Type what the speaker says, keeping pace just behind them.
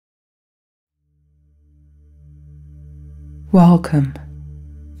Welcome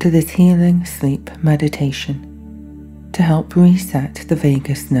to this healing sleep meditation to help reset the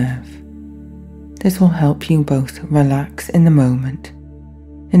vagus nerve. This will help you both relax in the moment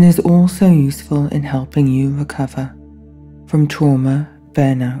and is also useful in helping you recover from trauma,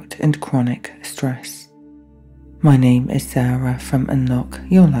 burnout and chronic stress. My name is Sarah from Unlock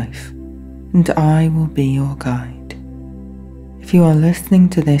Your Life and I will be your guide. If you are listening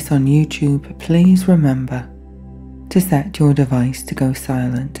to this on YouTube, please remember to set your device to go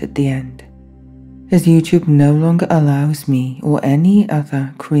silent at the end, as YouTube no longer allows me or any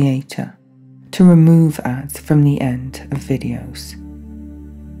other creator to remove ads from the end of videos.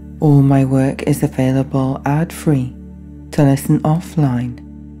 All my work is available ad-free to listen offline,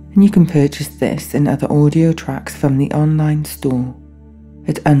 and you can purchase this and other audio tracks from the online store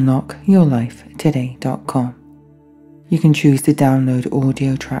at unlockyourlifetoday.com. You can choose to download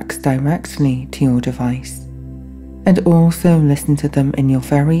audio tracks directly to your device and also listen to them in your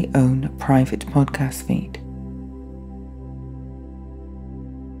very own private podcast feed.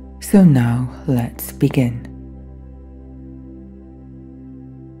 So now let's begin.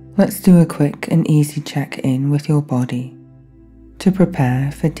 Let's do a quick and easy check-in with your body to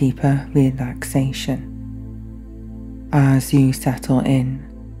prepare for deeper relaxation. As you settle in,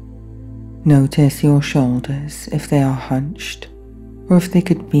 notice your shoulders if they are hunched or if they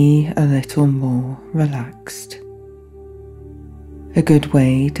could be a little more relaxed. A good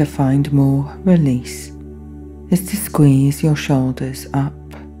way to find more release is to squeeze your shoulders up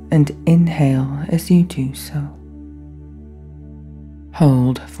and inhale as you do so.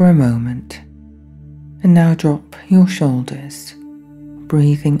 Hold for a moment and now drop your shoulders,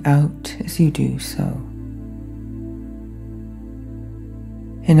 breathing out as you do so.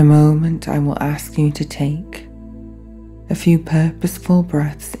 In a moment, I will ask you to take a few purposeful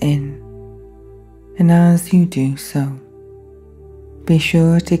breaths in, and as you do so, be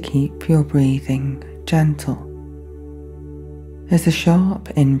sure to keep your breathing gentle, as a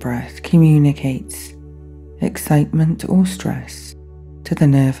sharp in-breath communicates excitement or stress to the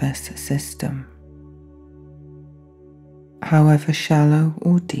nervous system. However shallow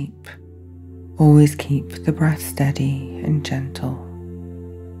or deep, always keep the breath steady and gentle.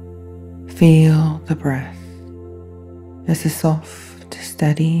 Feel the breath as a soft,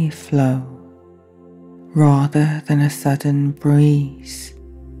 steady flow rather than a sudden breeze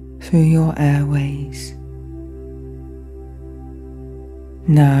through your airways.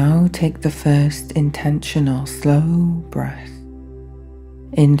 Now take the first intentional slow breath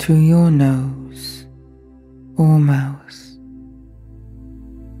in through your nose or mouth.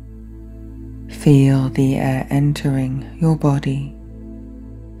 Feel the air entering your body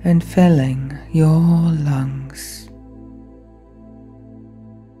and filling your lungs.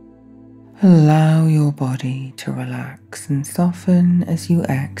 Allow your body to relax and soften as you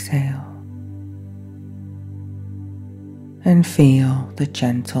exhale, and feel the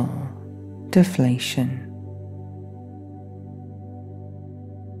gentle deflation.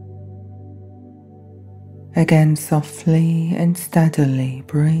 Again, softly and steadily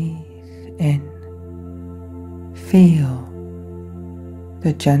breathe in. Feel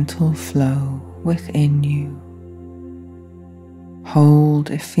the gentle flow within you. Hold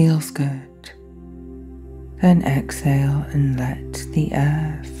if feels good. Then exhale and let the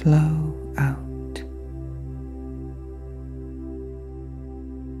air flow out.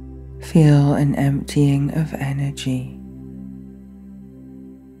 Feel an emptying of energy.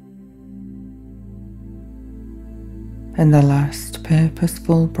 And the last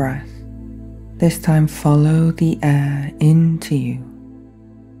purposeful breath, this time follow the air into you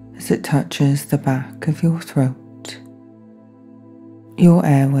as it touches the back of your throat, your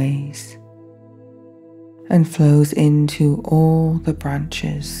airways, and flows into all the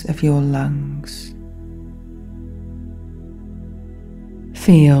branches of your lungs.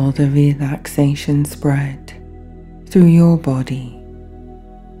 Feel the relaxation spread through your body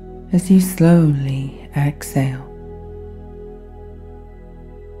as you slowly exhale.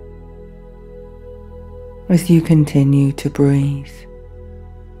 As you continue to breathe,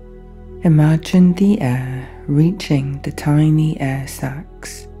 imagine the air reaching the tiny air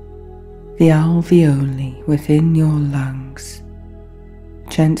sacs, the alveoli within your lungs,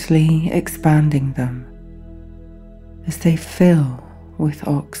 gently expanding them as they fill with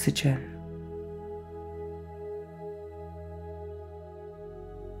oxygen.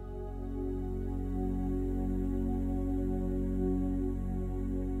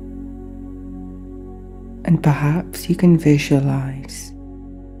 And perhaps you can visualize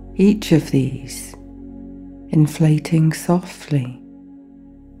each of these inflating softly,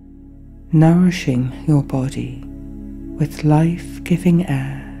 nourishing your body with life-giving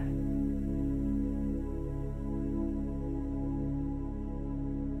air.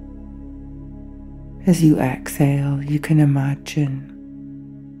 As you exhale, you can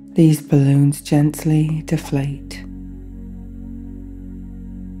imagine these balloons gently deflate,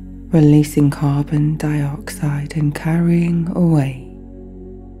 releasing carbon dioxide and carrying away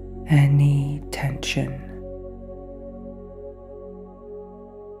any tension.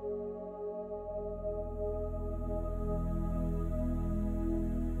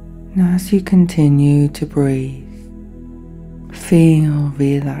 And as you continue to breathe, feel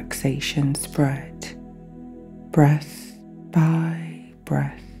relaxation spread, breath by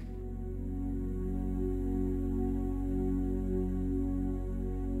breath.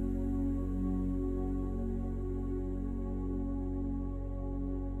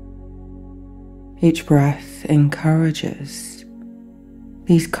 Each breath encourages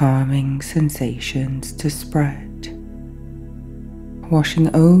these calming sensations to spread,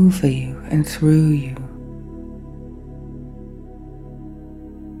 washing over you and through you.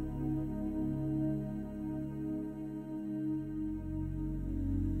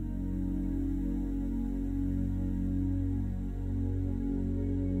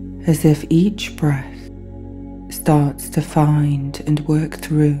 As if each breath starts to find and work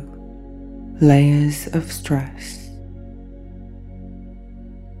through layers of stress.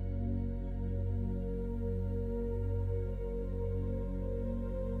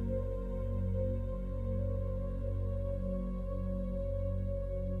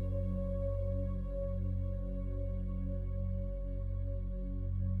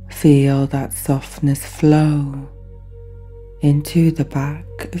 Feel that softness flow into the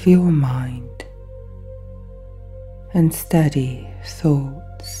back of your mind and steady thoughts.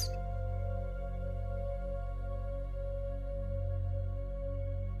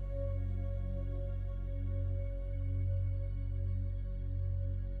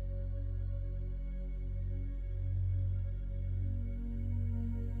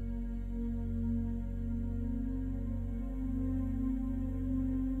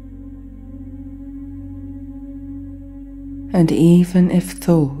 And even if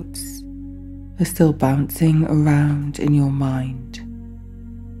thoughts are still bouncing around in your mind,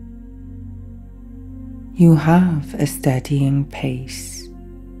 you have a steadying pace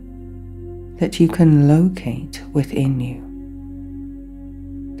that you can locate within you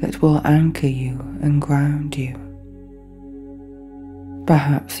that will anchor you and ground you.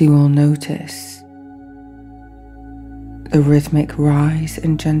 Perhaps you will notice the rhythmic rise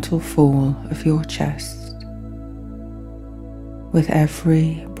and gentle fall of your chest with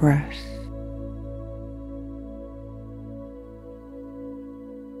every breath.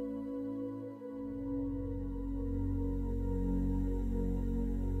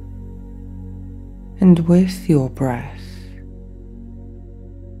 And with your breath,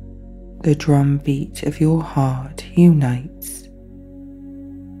 the drumbeat of your heart unites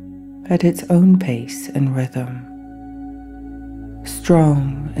at its own pace and rhythm,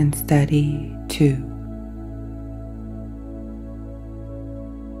 strong and steady too.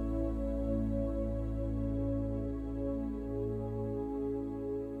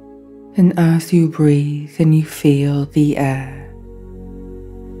 And as you breathe and you feel the air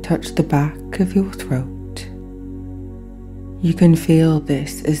touch the back of your throat, you can feel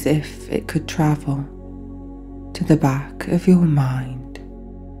this as if it could travel to the back of your mind.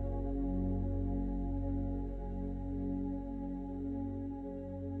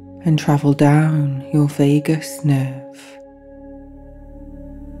 And travel down your vagus nerve.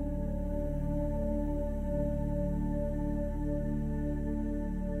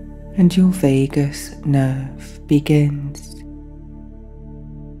 And your vagus nerve begins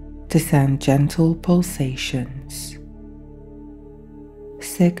to send gentle pulsations,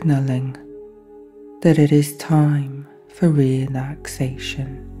 signaling that it is time for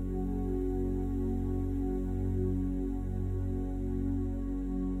relaxation.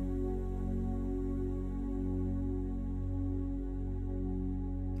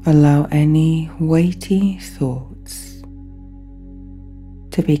 Allow any weighty thoughts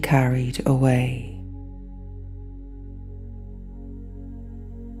to be carried away,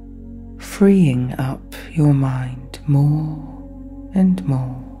 freeing up your mind more and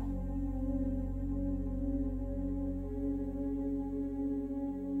more.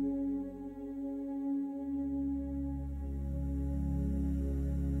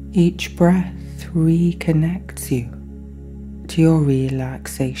 Each breath reconnects you to your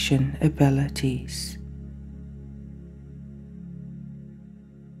relaxation abilities,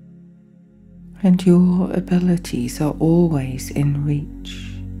 and your abilities are always in reach.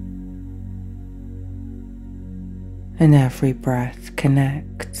 and every breath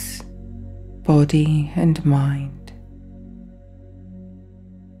connects body and mind.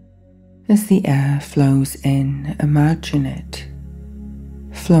 As the air flows in, imagine it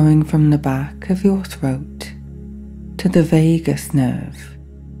flowing from the back of your throat to the vagus nerve,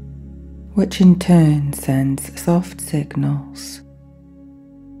 which in turn sends soft signals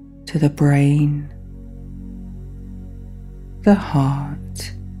to the brain, the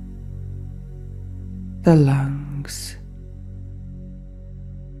heart, the lungs,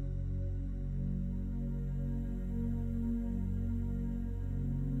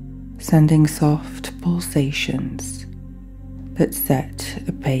 sending soft pulsations that set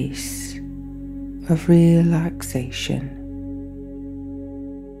a pace of relaxation.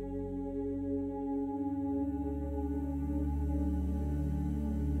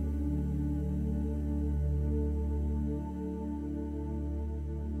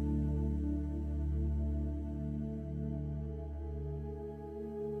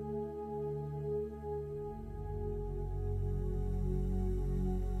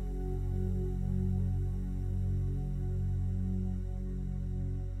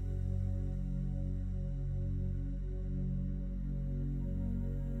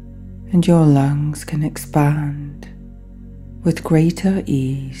 And your lungs can expand with greater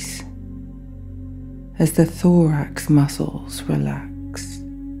ease as the thorax muscles relax.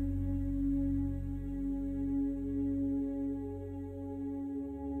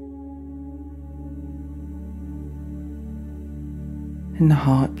 And the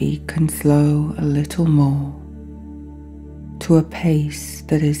heartbeat can slow a little more to a pace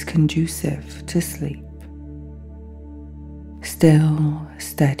that is conducive to sleep. Still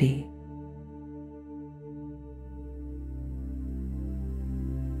steady.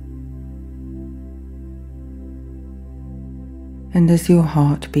 And as your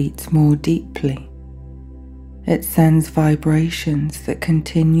heart beats more deeply, it sends vibrations that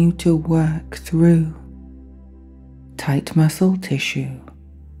continue to work through tight muscle tissue.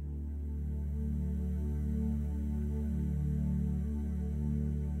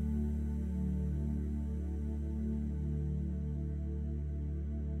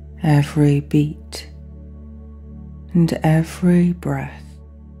 Every beat and every breath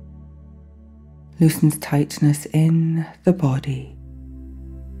loosens tightness in the body.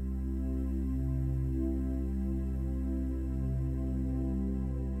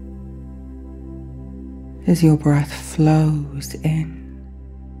 As your breath flows in,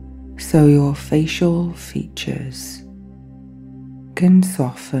 so your facial features can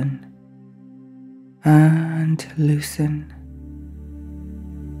soften and loosen.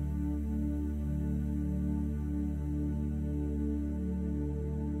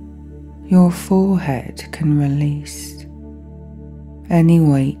 Your forehead can release any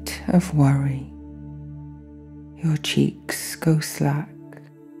weight of worry. Your cheeks go slack.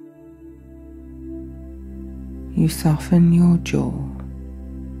 You soften your jaw.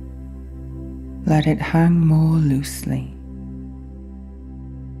 Let it hang more loosely.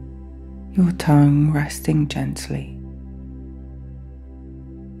 Your tongue resting gently.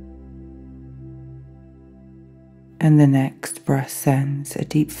 And the next breath sends a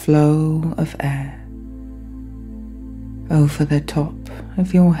deep flow of air over the top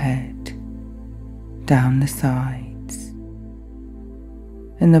of your head, down the sides,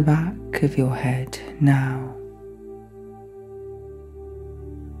 and the back of your head now.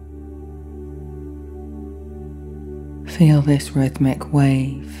 Feel this rhythmic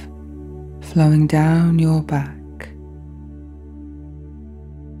wave flowing down your back.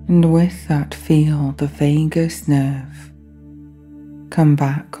 And with that, feel the vagus nerve come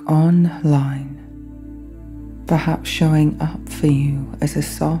back online, perhaps showing up for you as a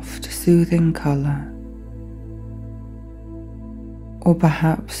soft, soothing colour, or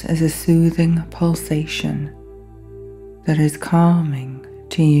perhaps as a soothing pulsation that is calming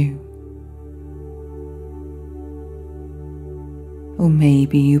to you. Or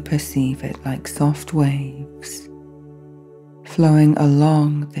maybe you perceive it like soft waves flowing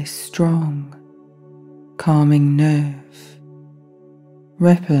along this strong, calming nerve,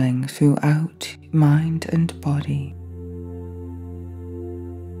 rippling throughout mind and body.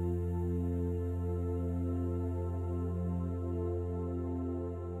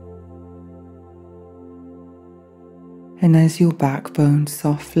 And as your backbone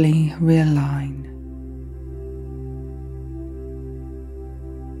softly realign,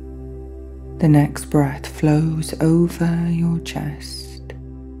 the next breath flows over your chest,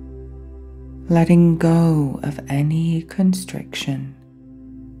 letting go of any constriction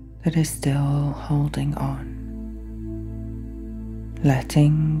that is still holding on.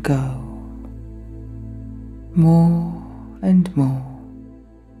 Letting go. more and more.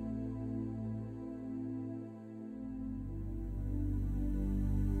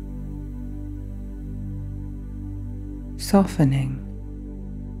 Softening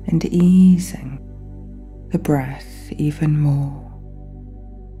and easing the breath even more.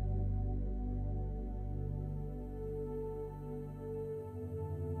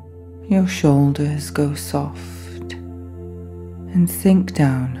 Your shoulders go soft and sink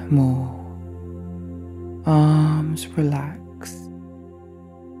down more. Arms relax,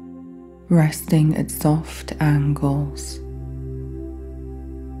 resting at soft angles,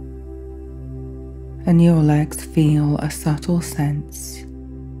 and your legs feel a subtle sense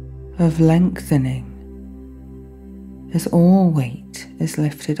of lengthening as all weight is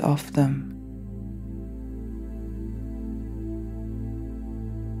lifted off them,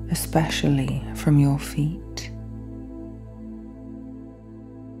 especially from your feet.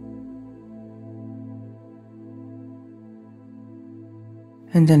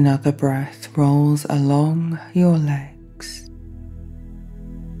 And another breath rolls along your legs,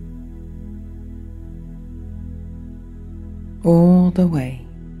 all the way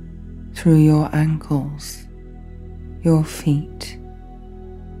through your ankles, your feet,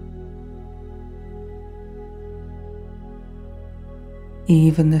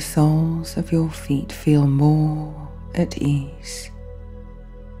 even the soles of your feet feel more at ease.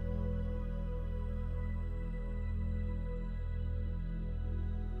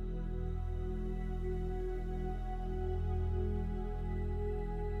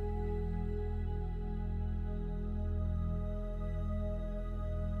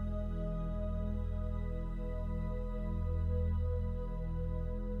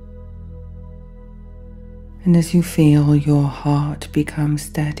 And as you feel your heart become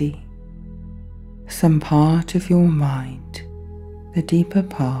steady, some part of your mind, the deeper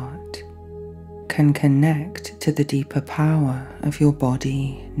part, can connect to the deeper power of your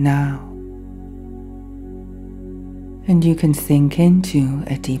body now. And you can sink into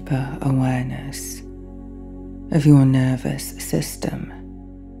a deeper awareness of your nervous system.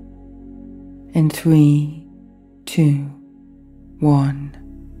 In 3, 2,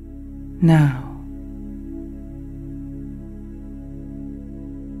 1, now.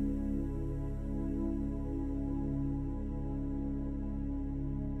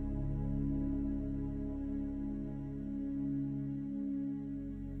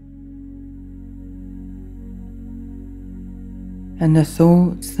 And the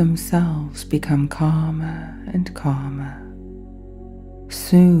thoughts themselves become calmer and calmer,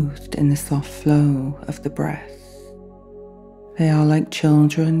 soothed in the soft flow of the breath. They are like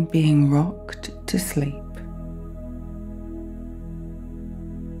children being rocked to sleep.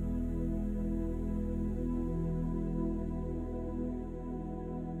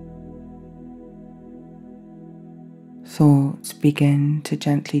 Thoughts begin to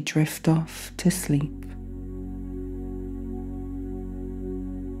gently drift off to sleep.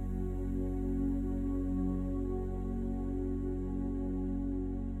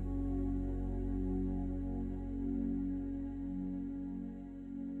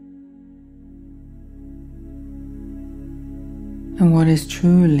 And what is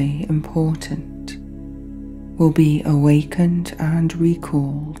truly important will be awakened and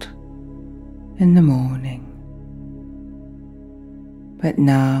recalled in the morning. But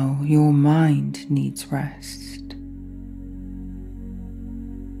now your mind needs rest.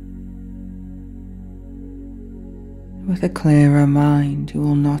 With a clearer mind, you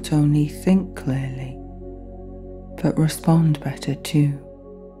will not only think clearly, but respond better too.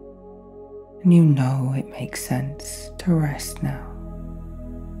 And you know it makes sense to rest now.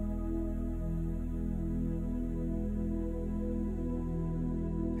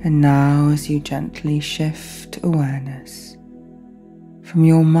 And now, as you gently shift awareness from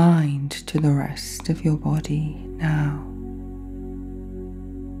your mind to the rest of your body now,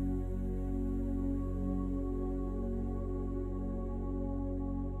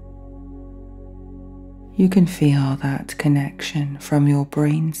 you can feel that connection from your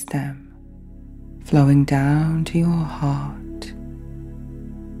brainstem flowing down to your heart,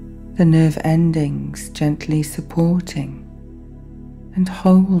 the nerve endings gently supporting and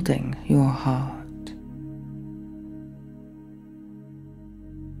holding your heart.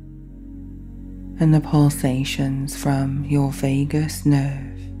 And the pulsations from your vagus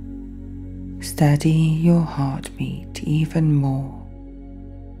nerve steady your heartbeat even more.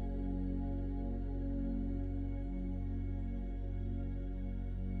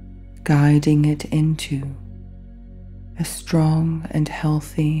 Guiding it into a strong and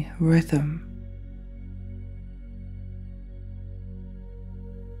healthy rhythm.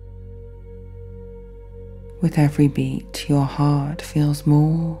 With every beat, your heart feels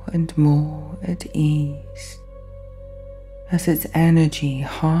more and more at ease as its energy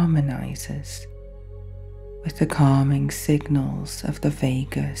harmonizes with the calming signals of the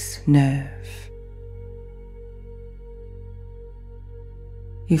vagus nerve.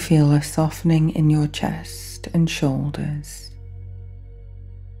 You feel a softening in your chest and shoulders,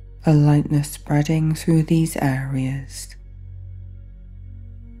 a lightness spreading through these areas.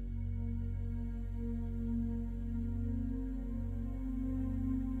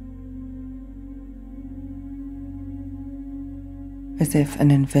 As if an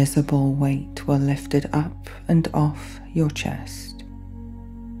invisible weight were lifted up and off your chest.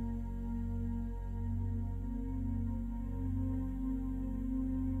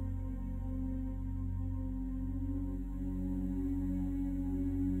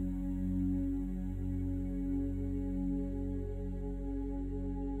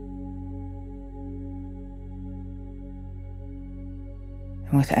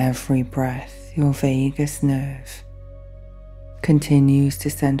 And with every breath, your vagus nerve continues to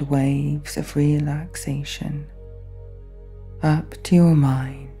send waves of relaxation up to your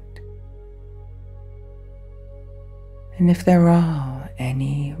mind. And if there are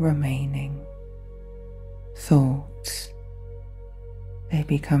any remaining thoughts, they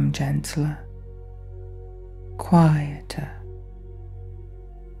become gentler, quieter,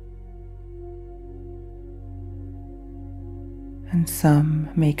 and some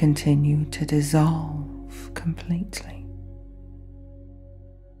may continue to dissolve completely.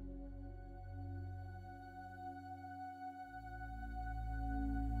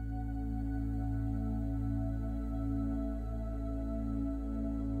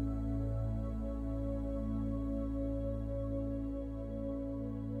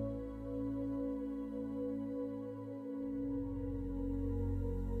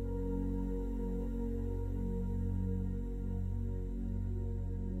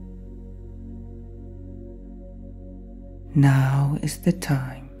 Now is the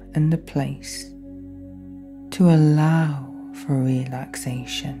time and the place to allow for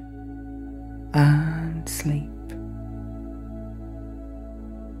relaxation and sleep.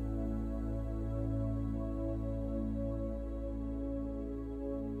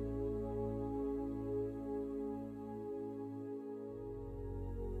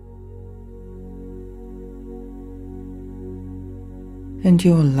 And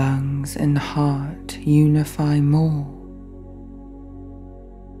your lungs and heart unify more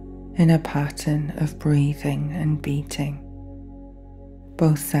in a pattern of breathing and beating,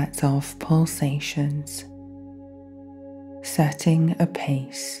 both sets of pulsations, setting a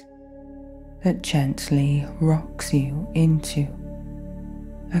pace that gently rocks you into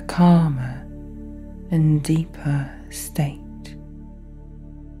a calmer and deeper state.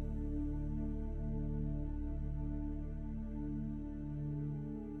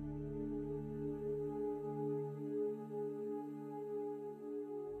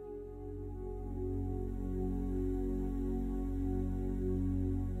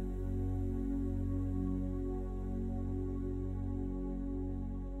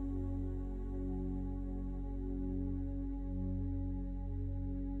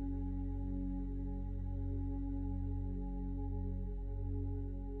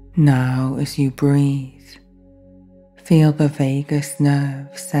 Now, as you breathe, feel the vagus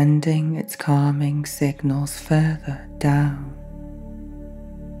nerve sending its calming signals further down.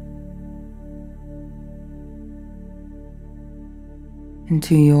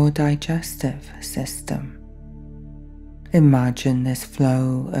 Into your digestive system. Imagine this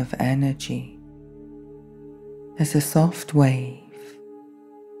flow of energy as a soft wave,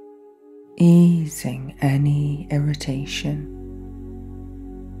 easing any irritation.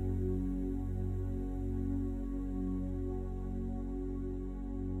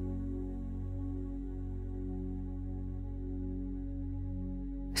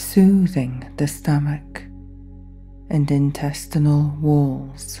 Soothing the stomach and intestinal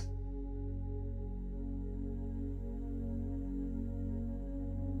walls.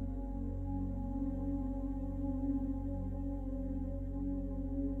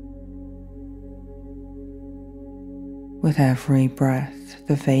 With every breath,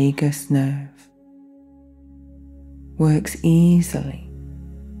 the vagus nerve works easily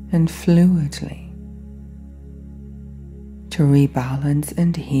and fluidly to rebalance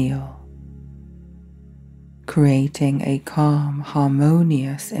and heal, creating a calm,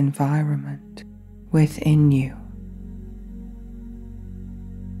 harmonious environment within you.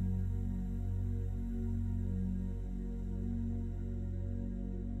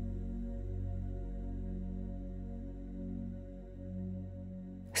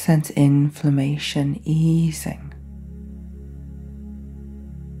 Sense inflammation easing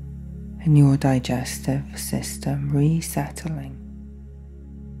and your digestive system resettling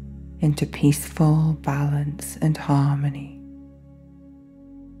into peaceful balance and harmony.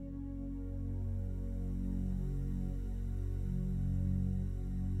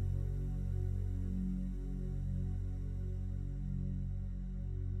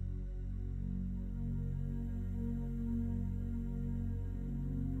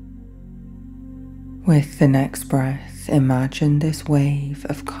 With the next breath, imagine this wave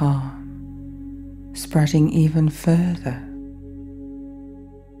of calm spreading even further,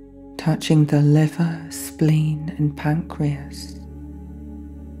 touching the liver, spleen, and pancreas.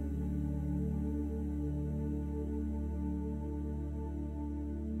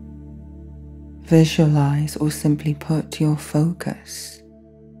 Visualize or simply put your focus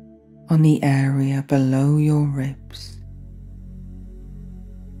on the area below your ribs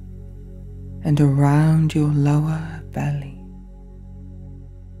and around your lower belly.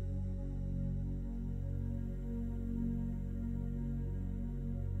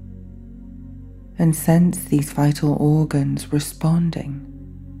 And sense these vital organs responding,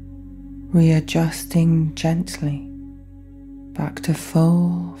 readjusting gently back to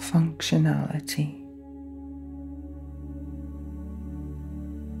full functionality.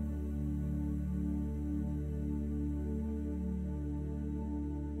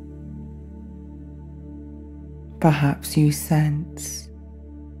 Perhaps you sense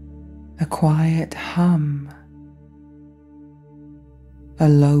a quiet hum, a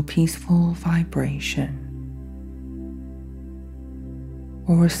low peaceful vibration,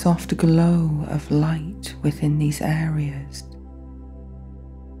 or a soft glow of light within these areas.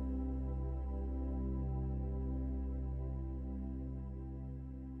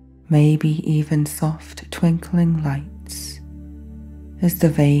 Maybe even soft twinkling lights as the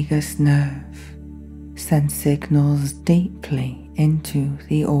vagus nerve sends signals deeply into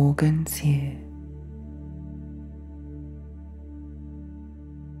the organs here,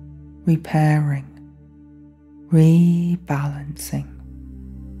 repairing, rebalancing.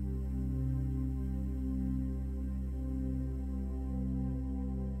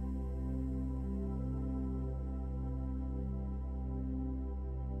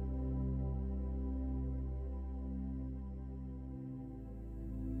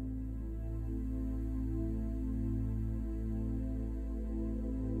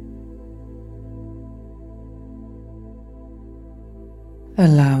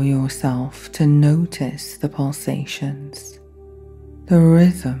 Allow yourself to notice the pulsations, the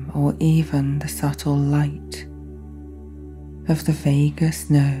rhythm, or even the subtle light of the vagus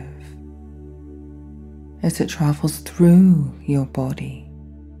nerve as it travels through your body,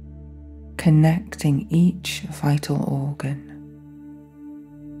 connecting each vital organ.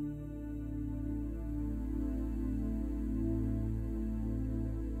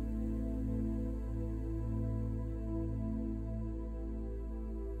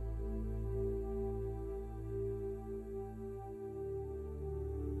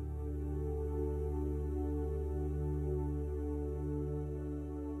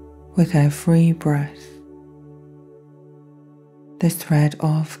 With every breath, the thread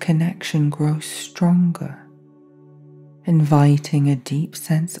of connection grows stronger, inviting a deep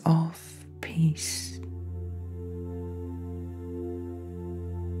sense of peace.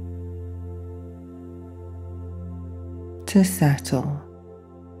 To settle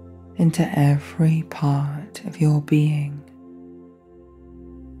into every part of your being.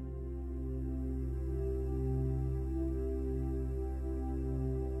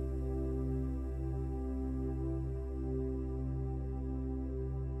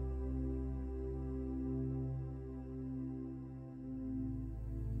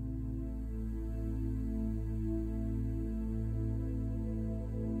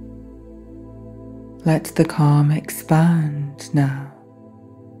 Let the calm expand now.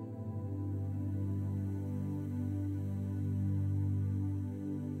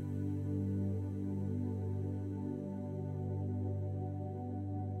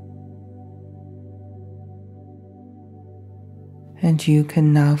 And you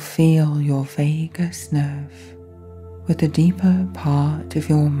can now feel your vagus nerve with the deeper part of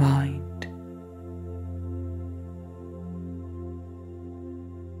your mind.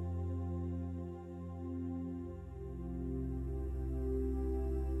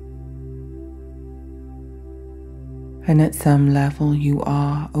 And at some level you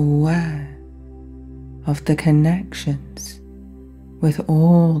are aware of the connections with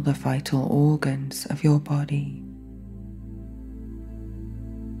all the vital organs of your body.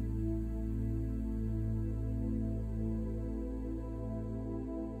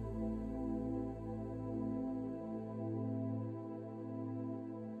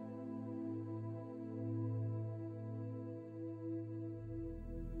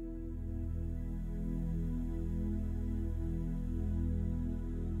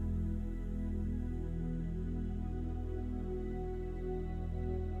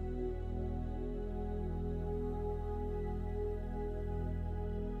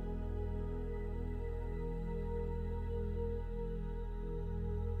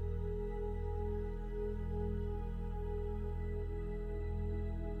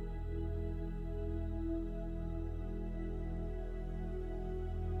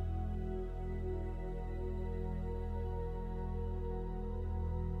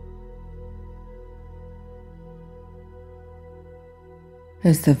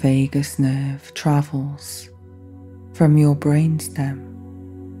 as the vagus nerve travels from your brainstem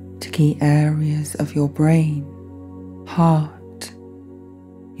to key areas of your brain, heart,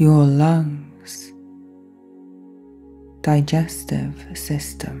 your lungs, digestive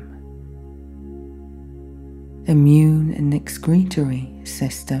system, immune and excretory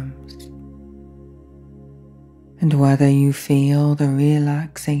systems, and whether you feel the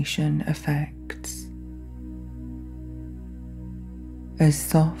relaxation effects as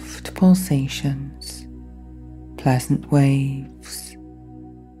soft pulsations, pleasant waves,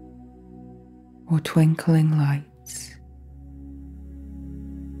 or twinkling lights.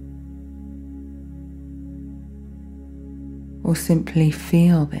 Or simply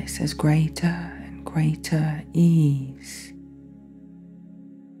feel this as greater and greater ease.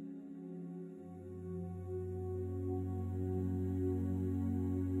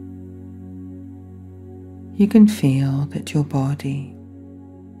 You can feel that your body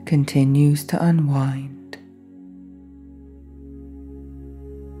continues to unwind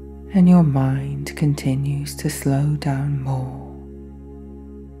and your mind continues to slow down more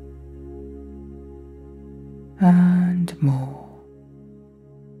and more.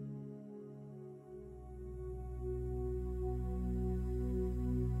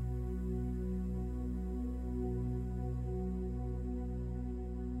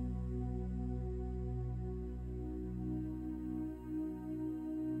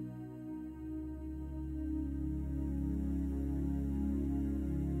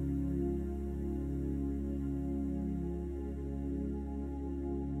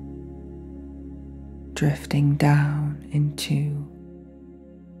 Drifting down into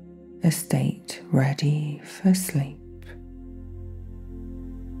a state ready for sleep.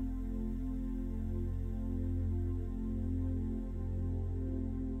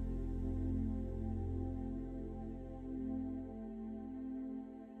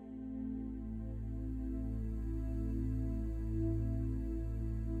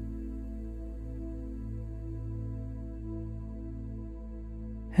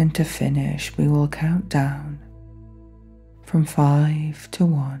 And to finish, we will count down from 5 to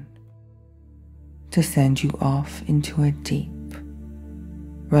 1 to send you off into a deep,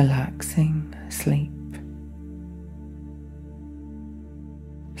 relaxing sleep.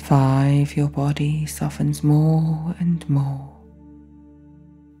 5, your body softens more and more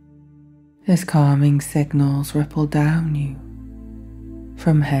as calming signals ripple down you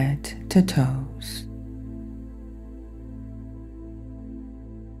from head to toes.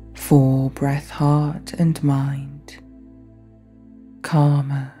 4, breath, heart and mind,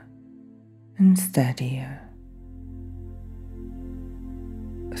 calmer and steadier.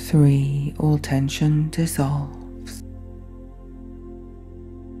 3, all tension dissolves,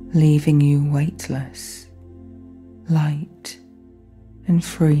 leaving you weightless, light and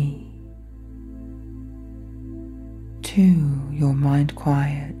free. 2, your mind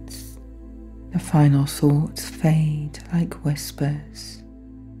quiets, the final thoughts fade like whispers,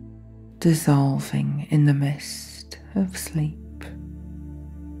 dissolving in the mist of sleep.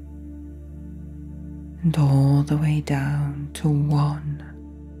 And all the way down to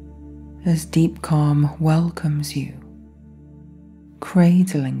 1, as deep calm welcomes you,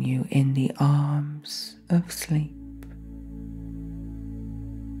 cradling you in the arms of sleep.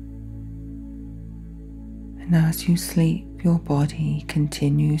 And as you sleep, your body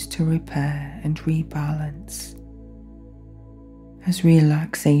continues to repair and rebalance, as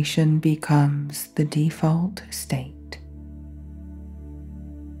relaxation becomes the default state.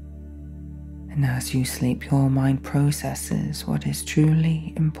 And as you sleep, your mind processes what is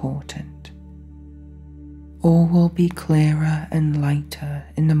truly important. All will be clearer and lighter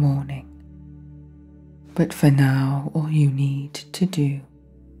in the morning. But for now, all you need to do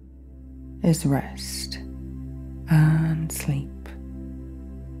is rest and sleep.